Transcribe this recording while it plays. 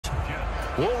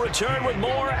We'll return with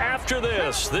more after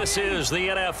this. This is the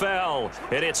NFL,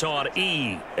 and it's on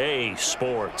EA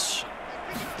Sports.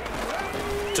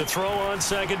 To throw on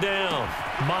second down,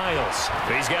 Miles.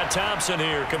 He's got Thompson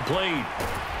here, complete.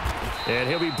 And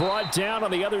he'll be brought down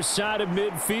on the other side of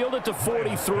midfield at the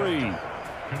 43.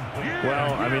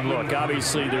 Well, I mean, look,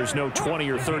 obviously there's no 20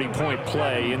 or 30-point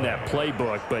play in that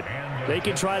playbook, but they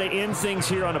can try to end things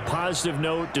here on a positive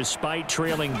note despite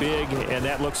trailing big, and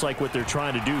that looks like what they're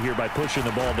trying to do here by pushing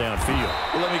the ball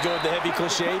downfield. Well, let me go with the heavy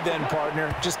cliche then,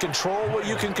 partner. Just control what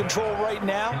you can control right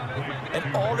now,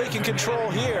 and all they can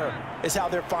control here is how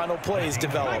their final plays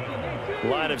develop.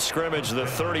 Line of scrimmage, the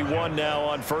 31 now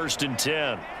on 1st and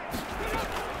 10.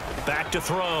 Back to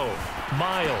throw.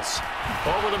 Miles.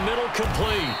 Over the middle,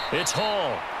 complete. It's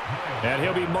Hall. And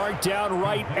he'll be marked down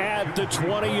right at the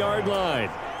 20-yard line.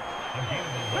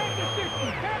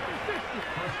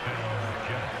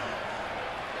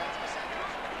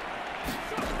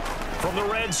 From the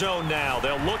red zone now,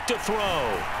 they'll look to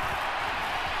throw.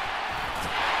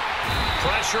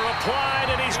 Pressure applied,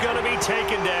 and he's going to be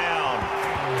taken down.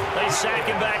 They sack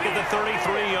him back at the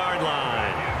 33-yard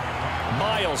line.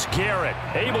 Myles Garrett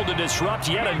able to disrupt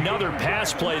yet another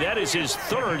pass play. That is his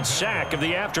 3rd sack of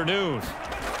the afternoon.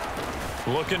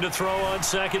 Looking to throw on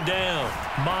second down.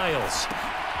 Myles.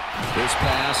 This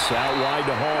pass out wide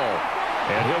to Hall.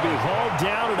 And he'll be hauled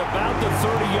down at about the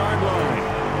 30-yard line.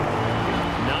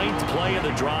 9th play of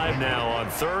the drive now on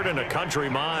 3rd and a country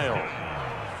mile.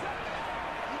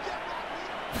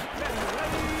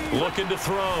 Looking to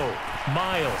throw.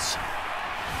 Myles.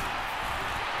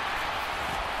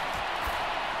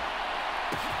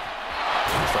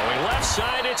 Throwing left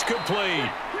side, it's complete.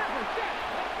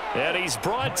 And he's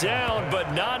brought down,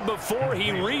 but not before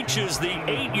he reaches the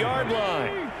 8-yard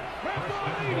line.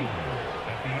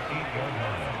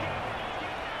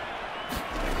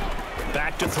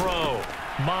 Back to throw.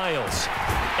 Myles.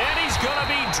 And he's going to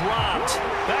be dropped.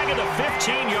 Back at the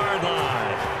 15-yard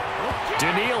line.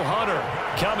 Danielle Hunter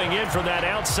coming in for that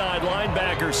outside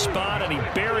linebacker spot, and he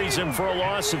buries him for a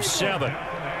loss of 7.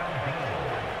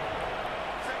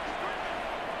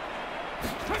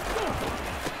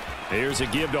 Here's a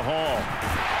give to Hall.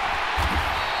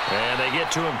 And they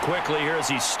get to him quickly here as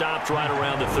he's stopped right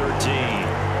around the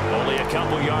 13. Only a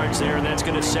couple yards there, and that's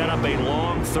going to set up a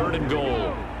long 3rd and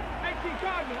goal.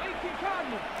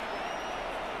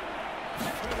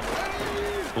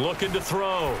 Looking to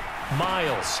throw.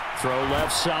 Myles. Throw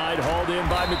left side, hauled in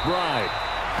by McBride.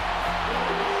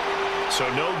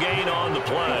 So no gain on the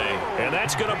play, and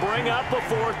that's going to bring up a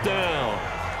 4th down.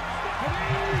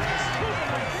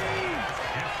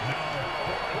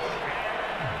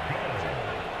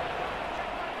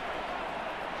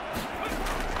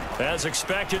 As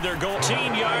expected, they're going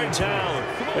 18-yard down.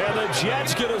 And the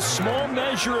Jets get a small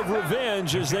measure of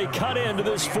revenge as they cut into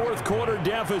this 4th quarter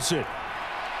deficit.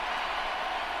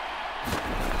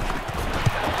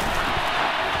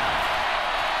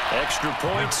 Extra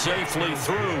point safely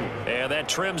through. And that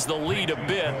trims the lead a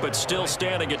bit, but still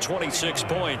standing at 26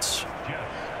 points.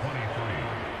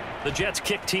 The Jets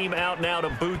kick team out now to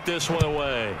boot this one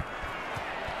away.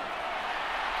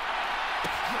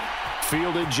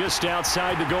 Fielded just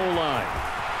outside the goal line.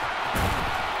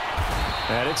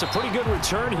 And it's a pretty good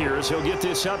return here as he'll get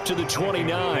this up to the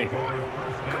 29.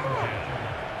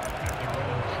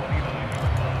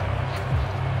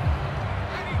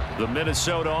 The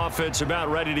Minnesota offense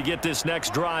about ready to get this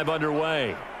next drive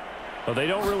underway. Well, they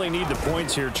don't really need the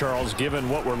points here, Charles, given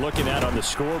what we're looking at on the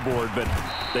scoreboard, but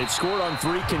they've scored on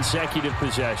 3 consecutive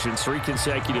possessions, 3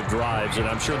 consecutive drives, and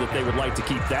I'm sure that they would like to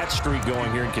keep that streak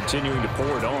going here and continuing to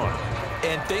pour it on.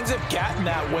 And things have gotten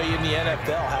that way in the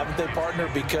NFL, haven't they, partner?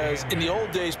 Because in the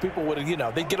old days, people would,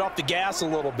 they'd get off the gas a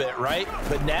little bit, right?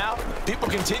 But now, people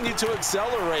continue to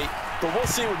accelerate. But we'll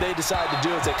see what they decide to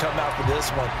do as they come out for this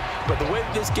one. But the way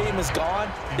this game has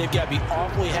gone, they've got to be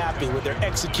awfully happy with their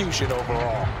execution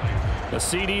overall. The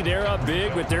CD, they're up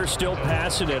big, but they're still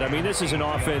passing it. I mean, this is an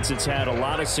offense that's had a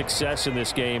lot of success in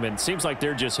this game, and it seems like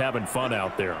they're just having fun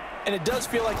out there. And it does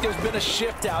feel like there's been a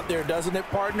shift out there, doesn't it,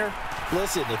 partner?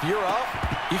 Listen, if you're up,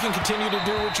 you can continue to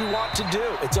do what you want to do.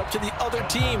 It's up to the other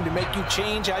team to make you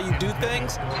change how you do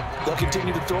things. They'll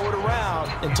continue to throw it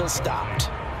around until stopped.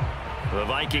 The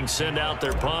Vikings send out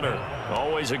their punter.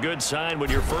 Always a good sign when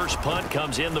your first punt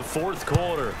comes in the 4th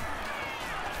quarter.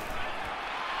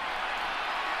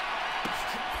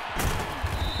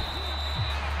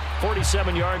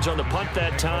 .47 yards on the punt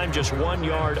that time, just 1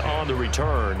 yard on the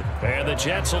return. And the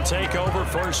Jets will take over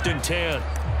 1st and 10.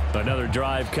 Another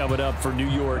drive coming up for New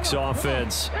York's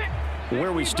offense.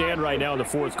 Where we stand right now in the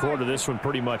fourth quarter, this one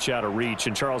pretty much out of reach.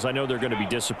 And, Charles, I know they're going to be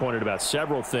disappointed about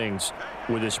several things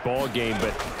with this ball game,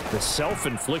 but the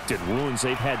self-inflicted wounds,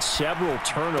 they've had several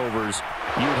turnovers.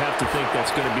 You would have to think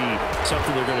that's going to be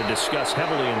something they're going to discuss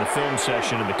heavily in the film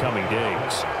session in the coming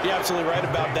days. You're absolutely right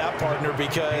about that, partner,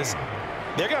 because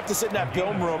they're going to have to sit in that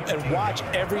film room and watch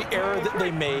every error that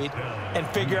they made and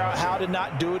figure out how to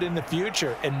not do it in the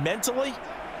future. And mentally,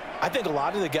 I think a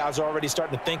lot of the guys are already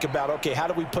starting to think about, okay, how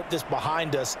do we put this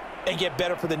behind us and get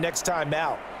better for the next time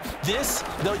out? This,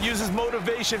 they'll use as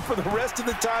motivation for the rest of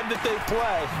the time that they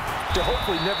play to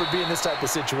hopefully never be in this type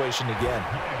of situation again.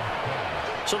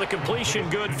 So the completion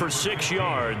good for 6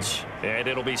 yards, and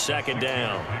it'll be second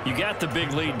down. You got the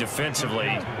big lead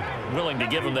defensively, willing to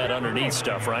give them that underneath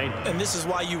stuff, right? And this is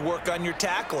why you work on your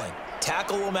tackling.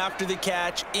 Tackle them after the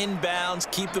catch, inbounds,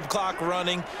 keep the clock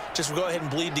running. Just go ahead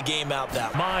and bleed the game out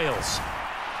that way. Miles.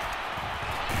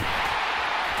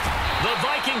 The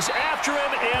Vikings after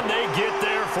him, and they get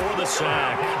there for the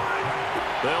sack.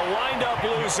 They'll wind up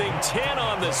losing 10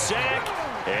 on the sack,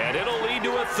 and it'll lead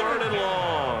to a 3rd and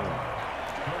long.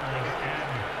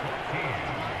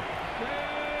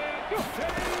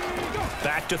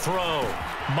 Back to throw.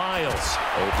 Miles.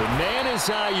 Open man is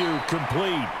Ayuk,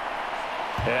 complete.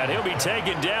 And he'll be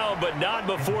taken down, but not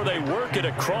before they work it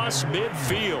across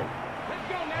midfield.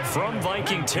 From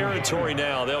Viking territory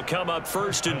now, they'll come up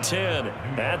 1st and 10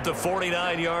 at the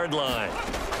 49-yard line.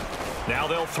 Now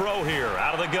they'll throw here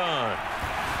out of the gun.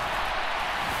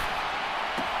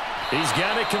 He's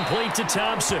got it complete to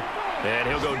Thompson. And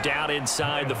he'll go down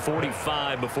inside the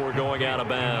 45 before going out of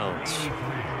bounds.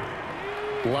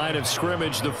 Line of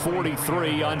scrimmage, the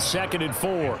 43 on 2nd and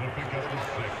 4.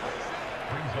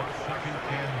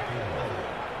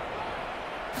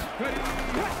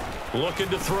 Looking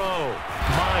to throw.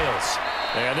 Miles.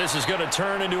 And this is going to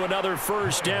turn into another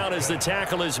 1st down as the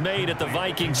tackle is made at the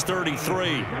Vikings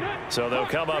 33. So they'll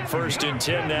come up 1st and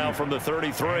 10 now from the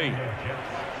 33.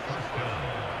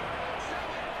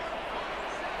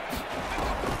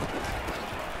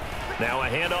 Now a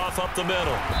handoff up the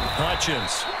middle.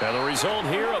 Hutchins. And the result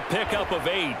here, a pickup of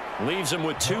 8. Leaves him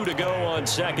with 2 to go on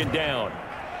 2nd down.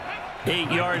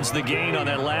 8 yards the gain on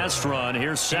that last run.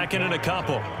 Here's 2nd and a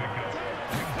couple.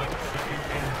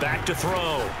 Back to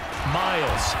throw.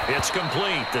 Miles. It's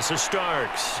complete. This is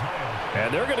Starks.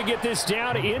 And they're going to get this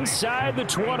down inside the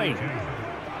 20.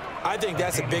 I think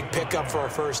that's a big pickup for a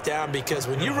 1st down, because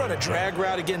when you run a drag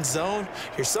route against zone,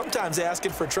 you're sometimes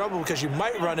asking for trouble because you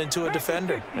might run into a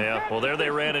defender. Yeah, well, there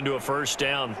they ran into a 1st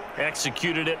down.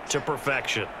 Executed it to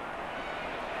perfection.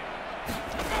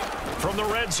 From the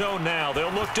red zone now,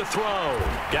 they'll look to throw.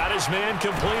 Got his man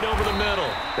complete over the middle.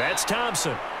 That's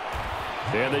Thompson.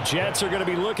 And the Jets are going to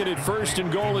be looking at 1st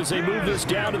and goal as they move this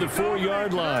down to the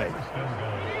 4-yard line.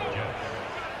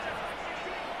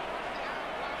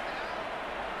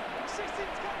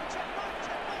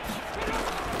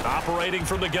 Operating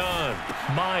from the gun.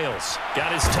 Miles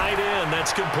got his tight end.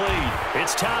 That's complete.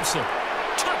 It's Thompson.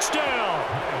 Touchdown.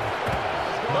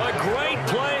 A great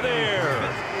play there.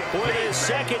 For his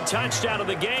 2nd touchdown of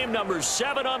the game, number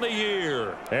 7 on the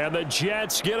year. And the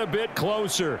Jets get a bit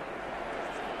closer.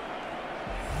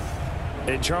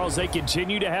 And, Charles, they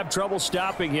continue to have trouble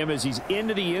stopping him as he's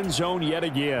into the end zone yet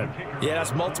again. Yeah,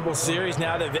 that's multiple series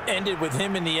now that have ended with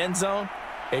him in the end zone.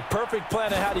 A perfect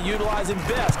plan on how to utilize him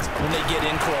best when they get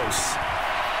in close.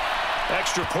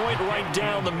 Extra point right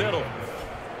down the middle.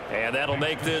 And that'll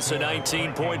make this a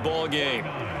 19-point ball game.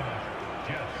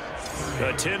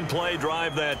 A 10-play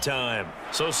drive that time.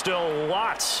 So still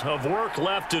lots of work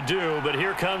left to do, but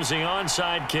here comes the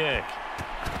onside kick.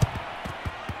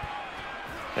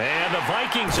 And the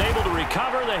Vikings able to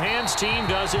recover. The hands team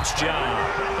does its job.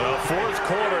 Well, 4th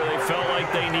quarter, they felt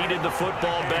like they needed the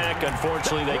football back.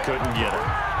 Unfortunately, they couldn't get it.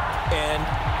 And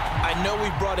I know we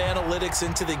brought analytics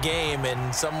into the game,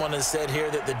 and someone has said here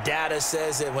that the data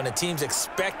says that when a team's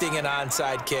expecting an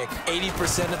onside kick,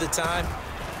 80% of the time,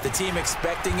 the team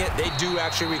expecting it, they do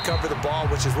actually recover the ball,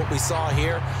 which is what we saw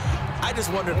here. I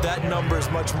just wonder if that number is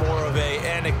much more of a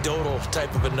anecdotal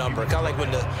type of a number. Kind of like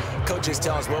when the coaches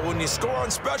tell us, well, when you score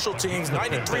on special teams,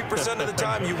 93% of the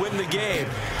time you win the game.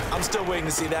 I'm still waiting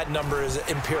to see that number is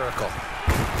empirical.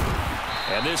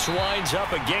 And this winds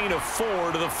up a gain of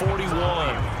 4 to the 41.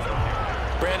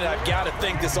 Brandon, I've got to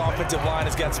think this offensive line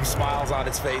has got some smiles on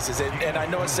its faces. And I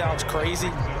know it sounds crazy,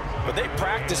 but they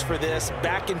practiced for this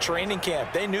back in training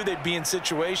camp. They knew they'd be in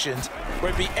situations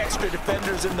where it'd be extra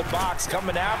defenders in the box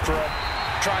coming after them,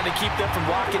 trying to keep them from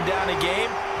locking down a game.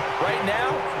 Right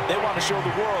now, they want to show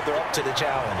the world they're up to the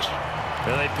challenge.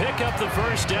 And they pick up the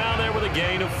 1st down there with a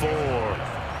gain of 4.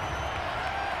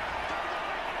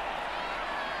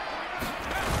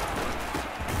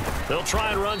 They'll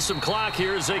try and run some clock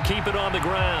here as they keep it on the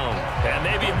ground. And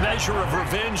maybe a measure of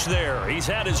revenge there. He's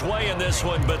had his way in this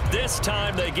one, but this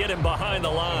time they get him behind the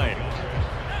line.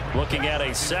 Looking at a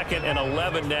 2nd and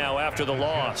 11 now after the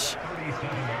loss.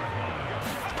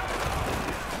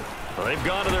 Well, they've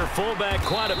gone to their fullback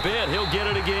quite a bit. He'll get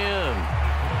it again.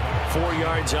 4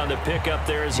 yards on the pickup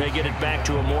there as they get it back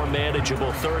to a more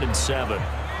manageable 3rd and 7.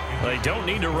 They don't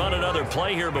need to run another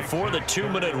play here before the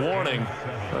 2-minute warning.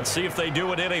 Let's see if they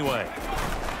do it anyway.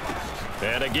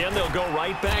 And again, they'll go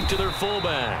right back to their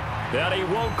fullback. That he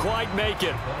won't quite make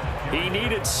it. He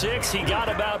needed 6. He got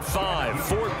about 5.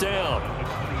 4th down.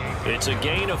 It's a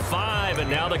gain of 5, and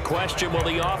now the question, will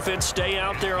the offense stay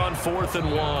out there on 4th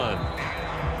and 1?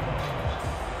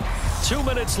 2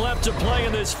 minutes left to play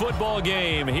in this football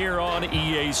game here on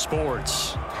EA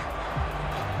Sports.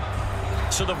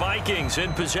 So the Vikings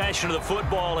in possession of the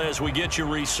football as we get you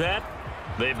reset.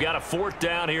 They've got a 4th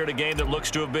down here in a game that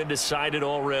looks to have been decided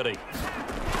already.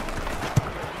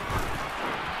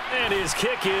 And his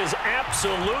kick is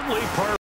absolutely perfect.